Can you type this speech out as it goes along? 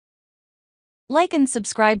Like and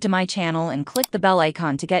subscribe to my channel and click the bell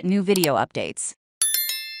icon to get new video updates.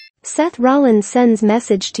 Seth Rollins sends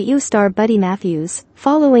message to U-star Buddy Matthews,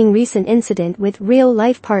 following recent incident with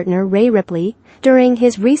real-life partner Rhea Ripley. During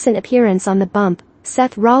his recent appearance on The Bump,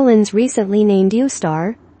 Seth Rollins recently named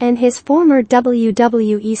U-star and his former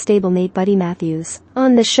WWE stablemate Buddy Matthews.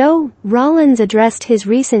 On the show, Rollins addressed his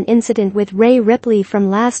recent incident with Rhea Ripley from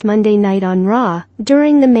last Monday night on Raw.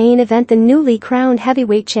 During the main event, the newly crowned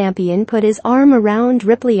heavyweight champion put his arm around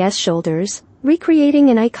Ripley's shoulders, recreating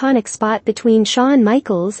an iconic spot between Shawn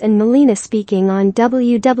Michaels and Melina. Speaking on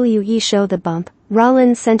WWE show The Bump,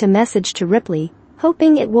 Rollins sent a message to Ripley,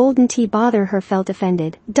 hoping it wouldn't bother her. Felt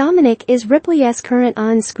offended. Dominic is Ripley's current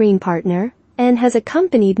on-screen partner and has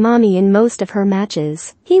accompanied Mommy in most of her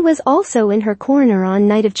matches. He was also in her corner on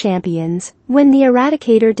Night of Champions, when the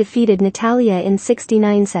Eradicator defeated Natalya in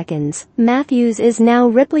 69 seconds. Matthews is now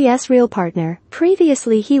Ripley's real partner.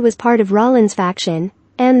 Previously he was part of Rollins' faction,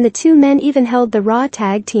 and the two men even held the Raw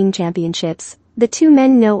Tag Team Championships. The two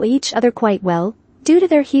men know each other quite well, due to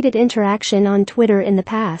their heated interaction on Twitter in the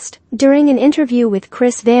past. During an interview with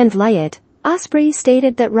Chris Van Vliet, Ospreay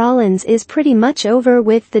stated that Rollins is pretty much over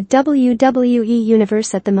with the WWE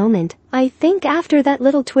universe at the moment. "I think after that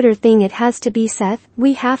little Twitter thing it has to be Seth,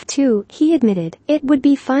 we have to," he admitted. "It would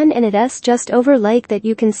be fun and it's just over like that,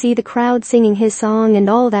 you can see the crowd singing his song and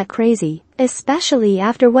all that crazy. Especially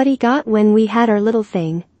after what he got when we had our little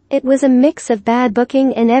thing. It was a mix of bad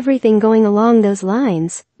booking and everything going along those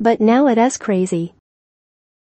lines, but now it is crazy."